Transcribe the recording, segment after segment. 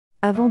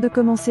Avant de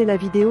commencer la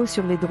vidéo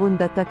sur les drones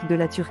d'attaque de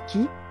la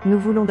Turquie, nous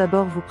voulons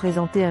d'abord vous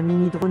présenter un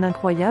mini-drone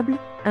incroyable,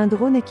 un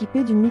drone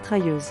équipé d'une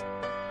mitrailleuse.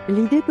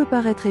 L'idée peut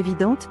paraître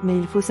évidente, mais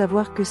il faut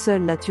savoir que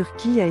seule la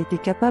Turquie a été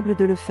capable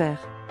de le faire.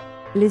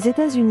 Les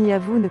États-Unis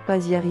avouent ne pas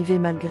y arriver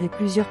malgré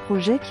plusieurs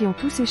projets qui ont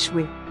tous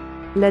échoué.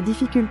 La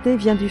difficulté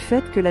vient du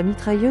fait que la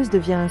mitrailleuse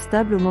devient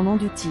instable au moment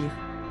du tir.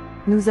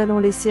 Nous allons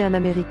laisser un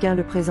Américain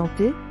le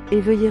présenter, et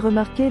veuillez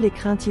remarquer les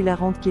craintes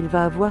hilarantes qu'il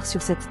va avoir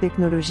sur cette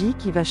technologie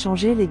qui va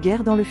changer les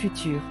guerres dans le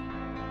futur.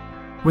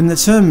 When the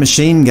term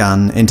machine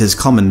gun enters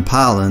common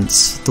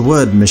parlance, the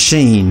word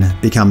machine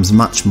becomes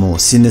much more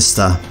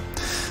sinister.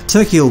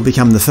 Turkey will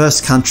become the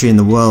first country in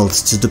the world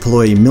to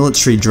deploy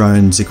military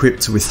drones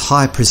equipped with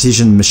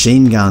high-precision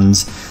machine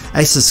guns.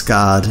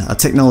 SONGAR, a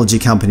technology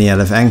company out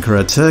of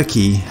Ankara,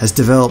 Turkey, has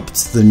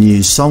developed the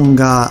new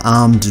SONGAR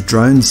armed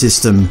drone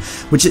system,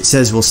 which it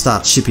says will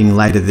start shipping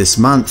later this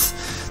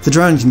month. The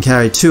drone can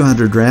carry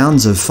 200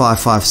 rounds of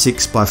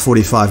 5.56 by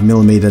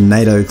 45mm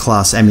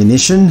NATO-class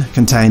ammunition,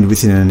 contained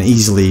within an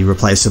easily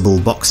replaceable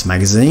box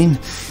magazine.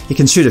 It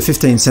can shoot a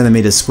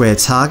 15cm square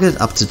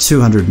target up to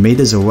 200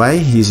 metres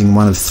away using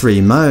one of three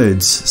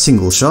modes: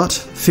 single shot,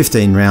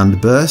 15-round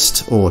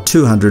burst, or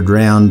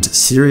 200-round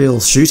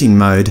serial shooting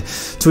mode.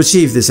 To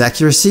achieve this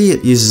accuracy,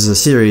 it uses a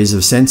series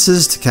of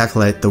sensors to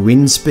calculate the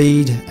wind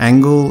speed,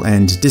 angle,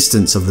 and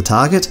distance of the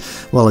target,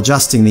 while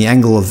adjusting the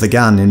angle of the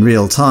gun in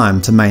real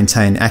time to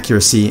maintain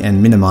accuracy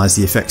and minimise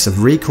the effects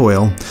of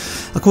recoil.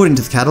 According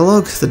to the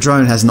catalogue, the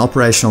drone has an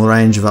operational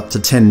range of up to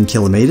 10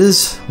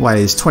 kilometres,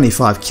 weighs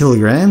 25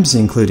 kilograms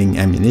including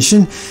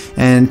ammunition,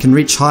 and can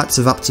reach heights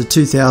of up to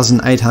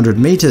 2,800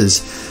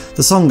 metres.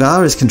 The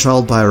SONGAR is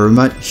controlled by a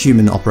remote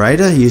human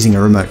operator using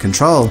a remote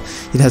control.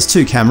 It has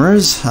two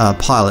cameras, a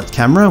pilot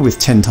camera with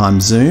 10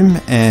 times zoom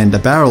and a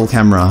barrel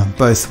camera,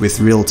 both with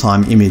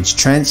real-time image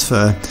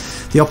transfer.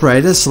 The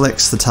operator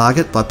selects the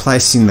target by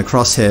placing the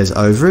crosshairs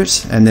over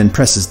it and then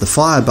presses the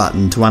fire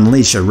button to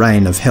unleash a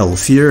rain of hell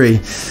fury.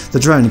 The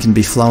drone can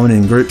be flown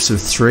in groups of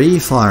 3,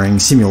 firing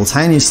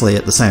simultaneously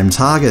at the same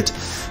target.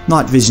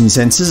 Night vision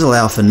sensors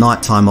allow for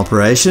nighttime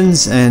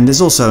operations, and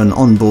there's also an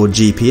onboard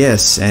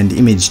GPS and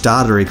image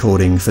data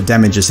recording for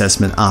damage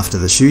assessment after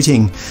the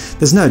shooting.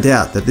 There's no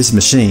doubt that this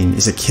machine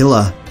is a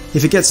killer.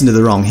 If it gets into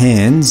the wrong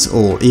hands,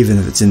 or even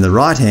if it's in the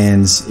right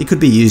hands, it could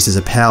be used as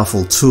a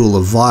powerful tool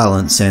of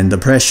violence and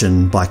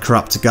oppression by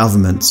corrupt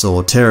governments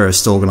or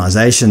terrorist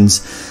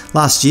organisations.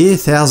 Last year,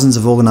 thousands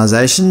of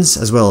organisations,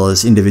 as well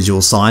as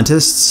individual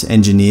scientists,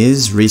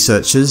 engineers,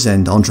 researchers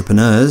and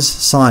entrepreneurs,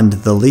 signed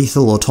the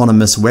Lethal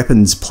Autonomous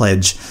Weapons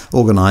Pledge,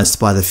 organised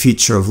by the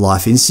Future of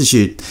Life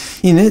Institute.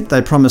 In it,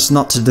 they promised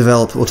not to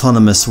develop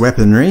autonomous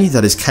weaponry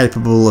that is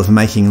capable of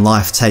making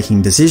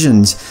life-taking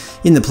decisions.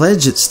 In the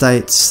pledge it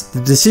states,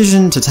 "The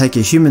decision to take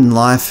a human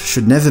life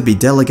should never be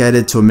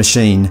delegated to a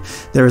machine.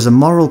 There is a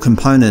moral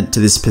component to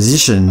this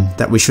position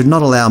that we should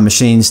not allow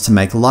machines to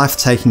make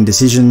life-taking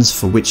decisions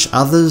for which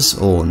others,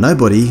 or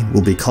nobody,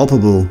 will be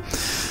culpable."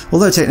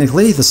 Although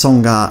technically the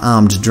SONGAR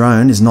armed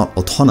drone is not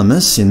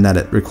autonomous in that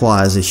it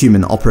requires a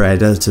human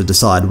operator to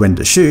decide when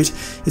to shoot,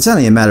 it's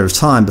only a matter of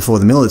time before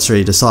the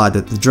military decide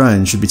that the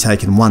drone should be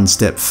taken one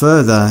step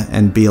further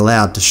and be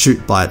allowed to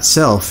shoot by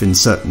itself in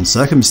certain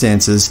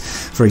circumstances.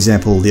 For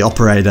example, the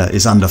operator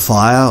is under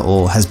fire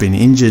or has been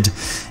injured.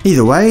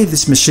 Either way,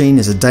 this machine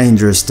is a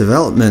dangerous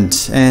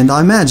development, and I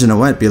imagine it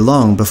won't be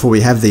long before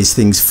we have these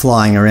things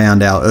flying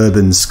around our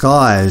urban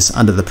skies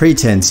under the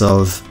pretense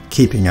of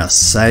keeping us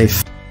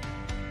safe.